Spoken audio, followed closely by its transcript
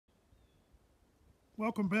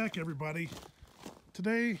Welcome back, everybody.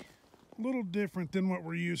 Today, a little different than what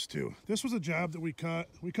we're used to. This was a job that we cut.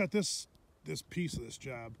 We cut this piece of this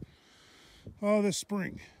job this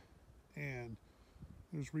spring, and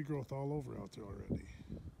there's regrowth all over out there already.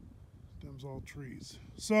 Them's all trees.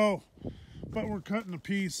 So, but we're cutting a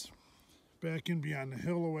piece back in beyond the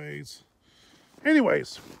hill a ways.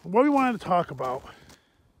 Anyways, what we wanted to talk about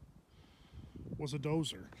was a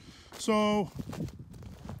dozer. So,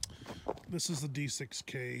 this is the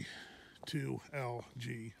D6K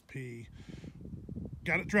LGP.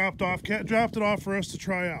 Got it dropped off. CAT dropped it off for us to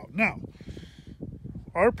try out. Now,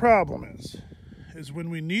 our problem is when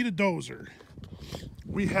we need a dozer,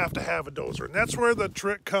 we have to have a dozer. And that's where the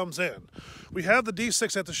trick comes in. We have the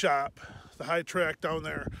D6 at the shop, the high track down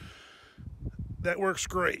there. That works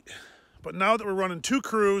great. But now that we're running two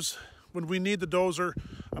crews, when we need the dozer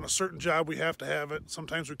on a certain job, we have to have it.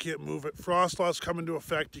 Sometimes we can't move it. Frost laws come into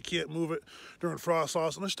effect. You can't move it during frost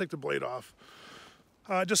laws unless you take the blade off.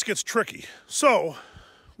 It just gets tricky. So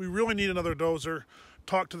we really need another dozer.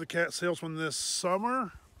 Talked to the CAT salesman this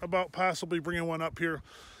summer about possibly bringing one up here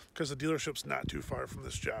because the dealership's not too far from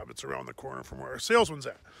this job. It's around the corner from where our salesman's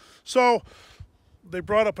at. So they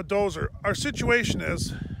brought up a dozer. Our situation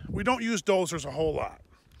is we don't use dozers a whole lot.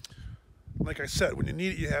 Like I said, when you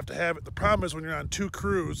need it, you have to have it. The problem is when you're on two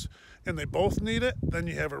crews and they both need it, then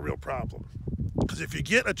you have a real problem. Because if you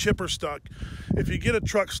get a chipper stuck, if you get a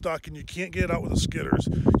truck stuck and you can't get it out with the skidders,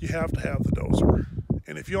 you have to have the dozer.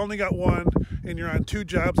 And if you only got one and you're on two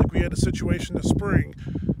jobs, like we had a situation this spring,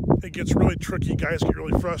 it gets really tricky. Guys get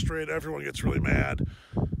really frustrated. Everyone gets really mad.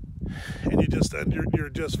 And you're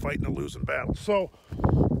just fighting a losing battle. So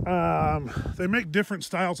they make different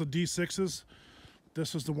styles of D6s.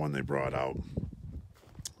 This is the one they brought out.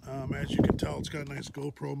 As you can tell, it's got a nice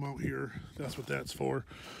GoPro mount here. That's what that's for.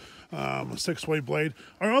 A 6-way blade.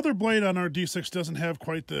 Our other blade on our D6 doesn't have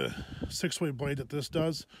quite the 6-way blade that this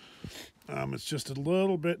does. It's just a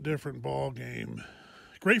little bit different ball game.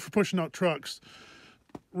 Great for pushing out trucks.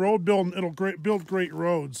 Road building, it'll build great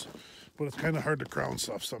roads, but it's kind of hard to crown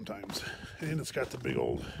stuff sometimes. And it's got the big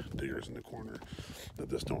old diggers in the corner that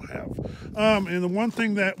this don't have. And the one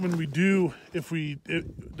thing that when we do,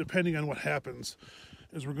 depending on what happens,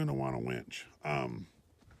 is we're going to want a winch.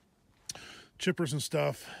 Chippers and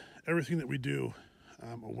stuff, everything that we do,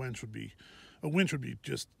 a winch would be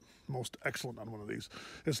just most excellent on one of these,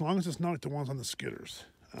 as long as it's not like the ones on the skidders.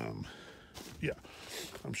 Yeah,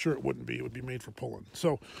 I'm sure it wouldn't be. It would be made for pulling.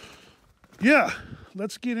 So, yeah,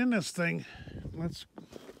 let's get in this thing.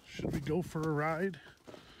 Should we go for a ride?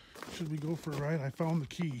 Should we go for a ride? I found the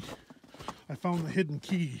key. I found the hidden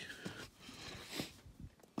key.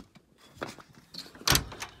 I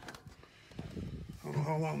don't know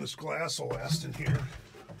how long this glass will last in here,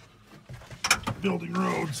 building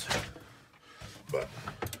roads, but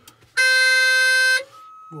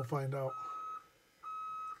we'll find out.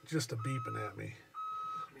 Just a beeping at me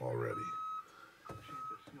already.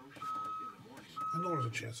 I know there's a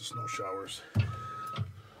chance of snow showers.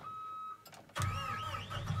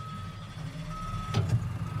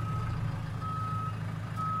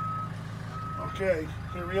 Okay,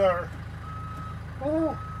 here we are.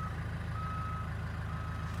 Oh.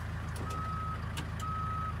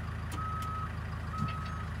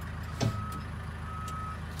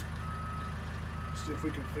 See if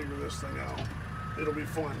we can figure this thing out. It'll be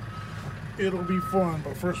fun. It'll be fun,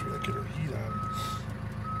 but first we gotta get our heat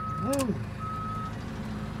on. Woo.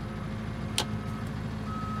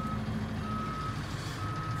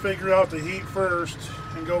 Figure out the heat first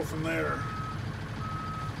and go from there.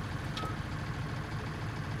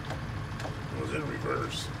 It was in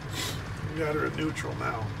reverse. We got her in neutral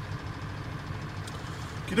now.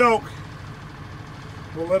 Okey-doke.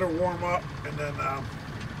 We'll let her warm up and then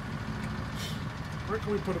where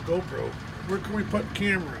can we put a GoPro? Where can we put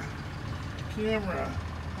camera?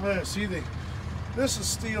 Oh, see, this is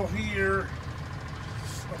steel here.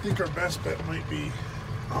 I think our best bet might be,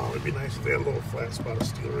 it'd be nice if they had a little flat spot of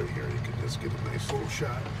steel right here. You could just get a nice little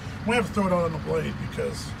shot. We have to throw it out on the blade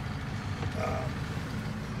because,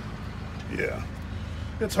 yeah,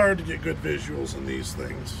 it's hard to get good visuals in these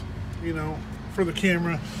things, you know, for the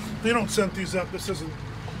camera. They don't send these up. This isn't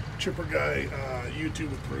Chipper Guy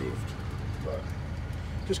YouTube approved, but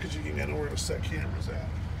just because you can know where to set cameras at,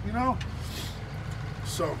 you know?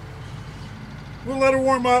 So, we'll let her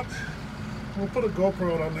warm up. We'll put a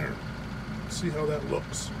GoPro on there, see how that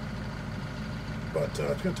looks. But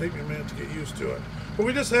it's going to take me a minute to get used to it. But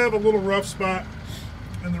we just have a little rough spot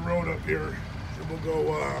in the road up here. And we'll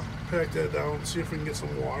go pack that down and see if we can get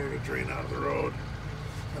some water to drain out of the road.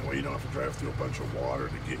 That way you don't have to drive through a bunch of water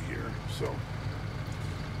to get here. So,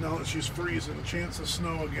 now that she's freezing. Chance of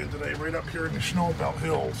snow again today, right up here in the snow belt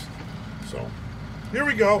hills. So here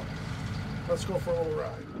we go. Let's go for a little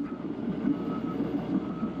ride.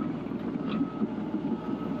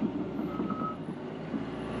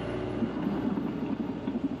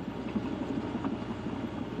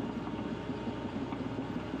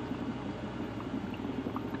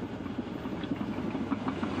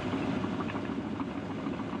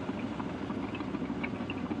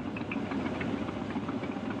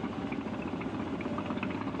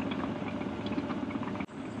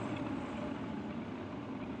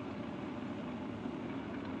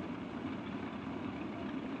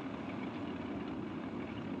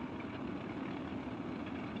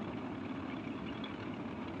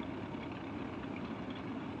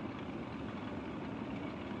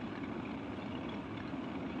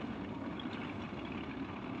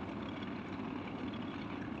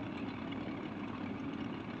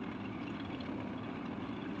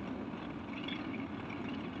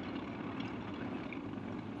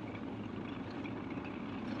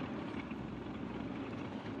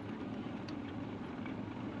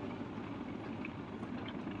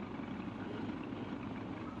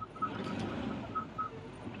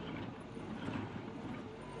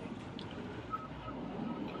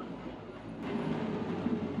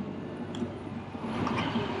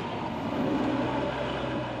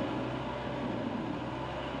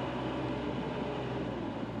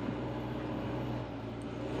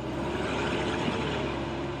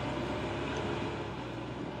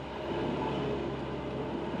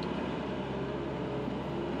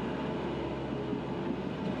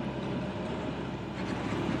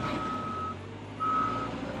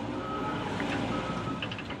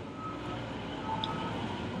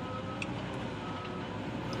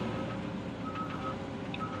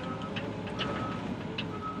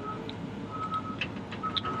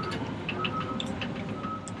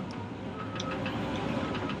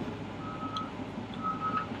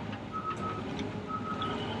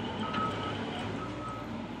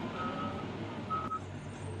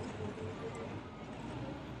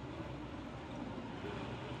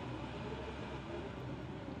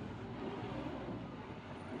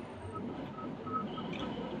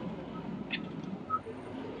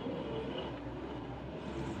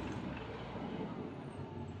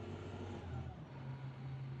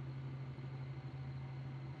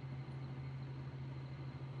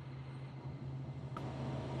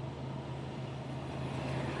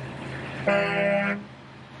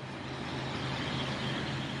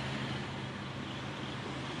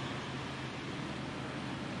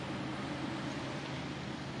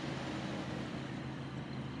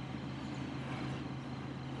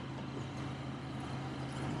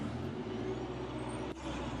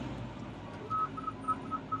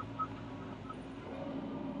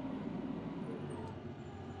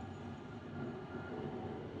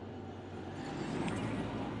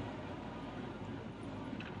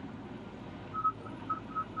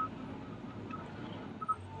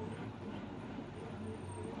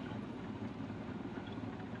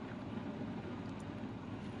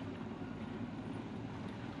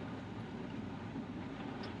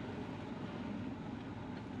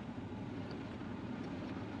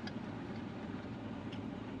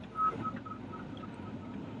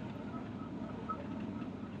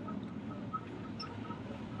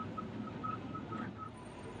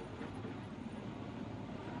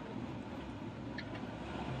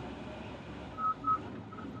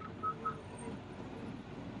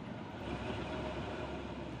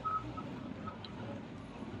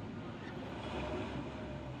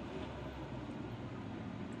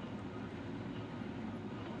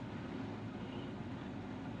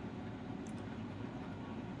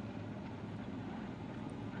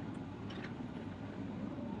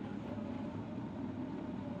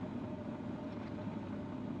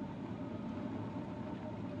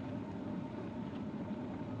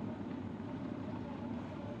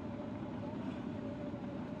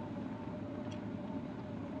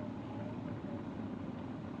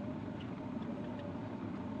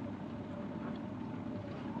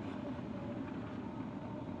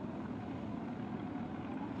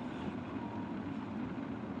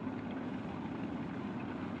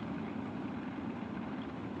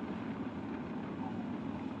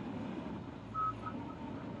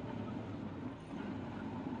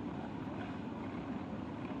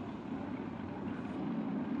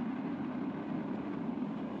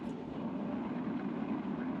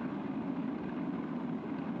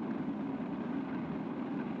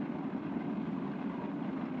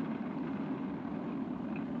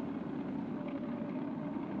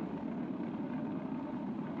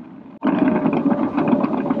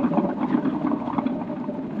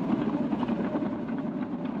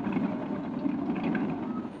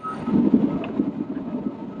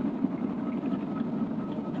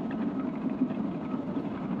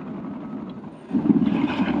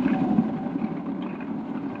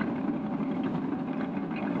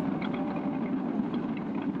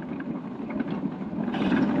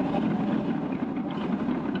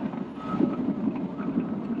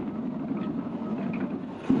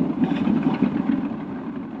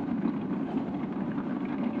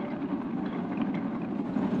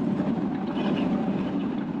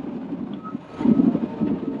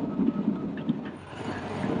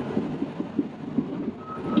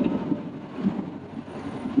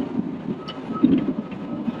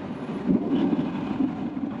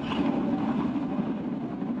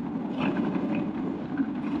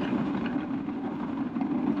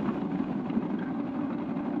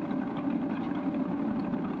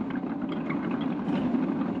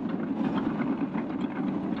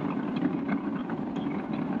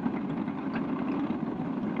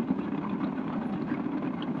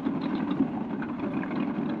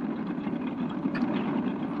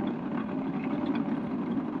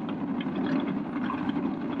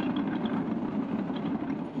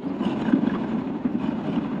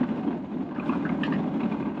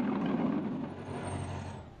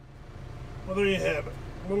 Well, there you have it.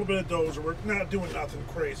 A little bit of dozer work, not doing nothing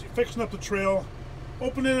crazy. Fixing up the trail,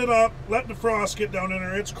 opening it up, letting the frost get down in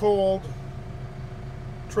there. It's cold.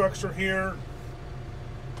 Trucks are here.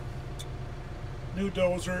 New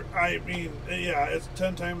dozer. I mean, yeah, it's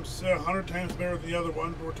 10 times, 100 times better than the other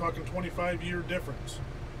one. We're talking 25-year difference.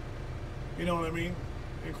 You know what I mean?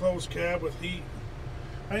 Enclosed cab with heat.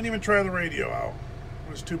 I didn't even try the radio out.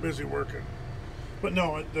 I was too busy working. But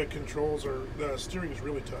no, the controls are, the steering is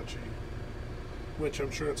really touchy, which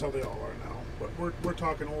I'm sure that's how they all are now. But we're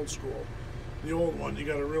talking old school. The old one, you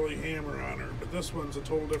got to really hammer on her. But this one's a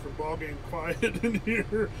total different ballgame. Quiet in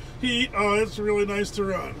here. Heat, oh, it's really nice to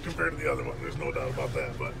run compared to the other one. There's no doubt about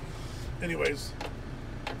that. But anyways,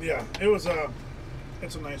 yeah,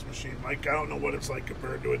 it's a nice machine. Like, I don't know what it's like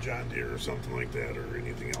compared to a John Deere or something like that or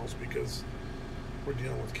anything else, because we're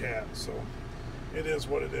dealing with CAT. So it is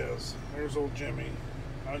what it is. There's old Jimmy.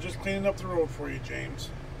 I was just cleaning up the road for you,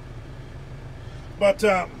 James. But,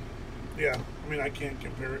 yeah, I mean, I can't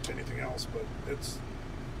compare it to anything else, but it's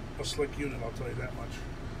a slick unit, I'll tell you that much,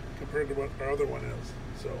 compared to what our other one is.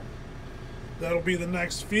 So that'll be the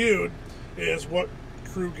next feud, is what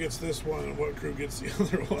crew gets this one and what crew gets the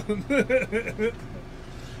other one.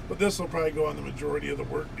 But this will probably go on the majority of the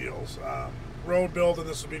work deals. Road building,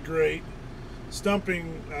 this will be great.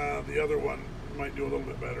 Stumping, the other one might do a little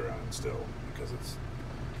bit better on still, because it's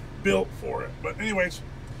built for it. But anyways,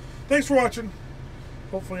 thanks for watching.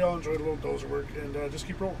 Hopefully y'all enjoyed a little dozer work, and just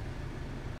keep rolling.